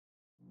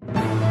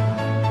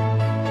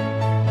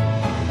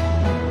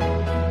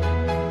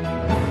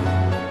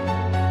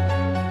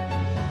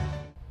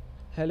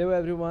Hello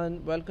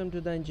everyone, welcome to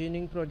the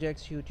Engineering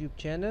Projects YouTube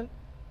channel.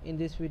 In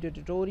this video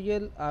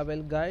tutorial I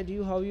will guide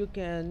you how you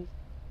can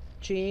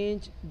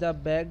change the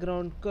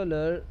background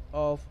color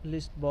of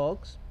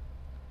ListBox.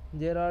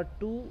 There are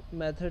two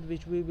methods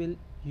which we will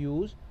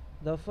use.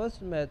 The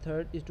first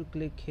method is to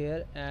click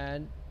here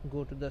and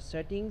go to the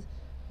settings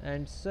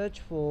and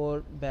search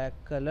for back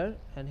color,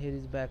 and here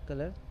is back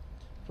color.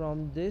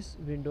 From this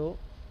window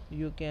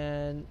you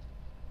can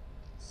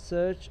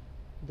search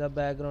the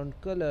background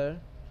color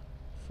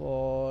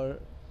for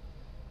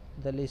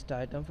the list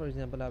item. For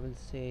example, I will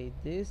say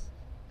this,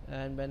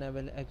 and when I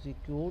will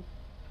execute,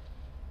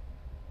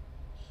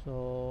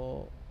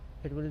 so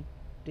it will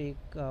take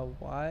a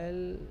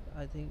while,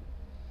 I think.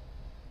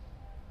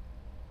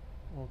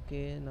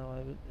 Okay, now I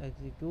will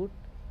execute,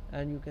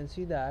 and you can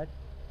see that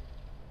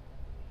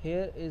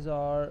here is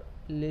our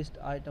list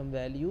item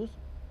values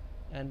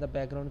and the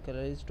background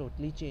color is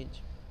totally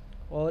changed.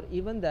 Or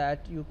even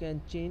that, you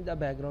can change the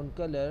background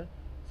color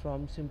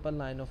from simple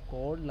line of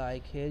code,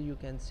 like here you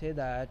can say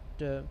that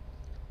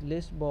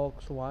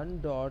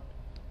listbox1 dot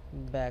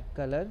back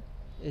color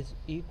is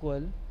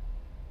equal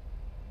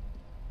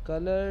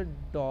color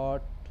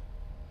dot,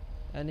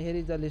 and here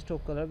is the list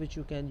of color which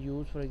you can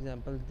use. For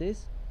example,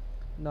 this.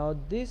 Now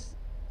this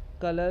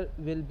color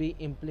will be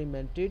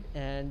implemented,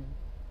 and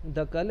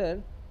the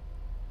color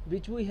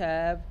which we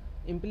have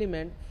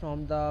implement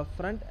from the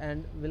front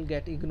end will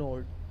get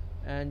ignored,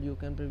 and you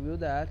can preview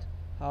that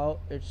how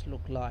it's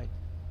look like.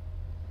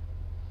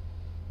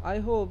 I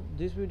hope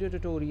this video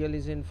tutorial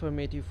is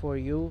informative for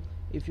you.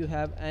 If you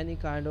have any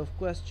kind of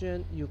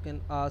question, you can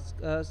ask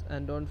us,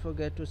 and don't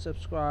forget to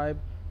subscribe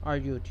our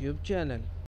YouTube channel.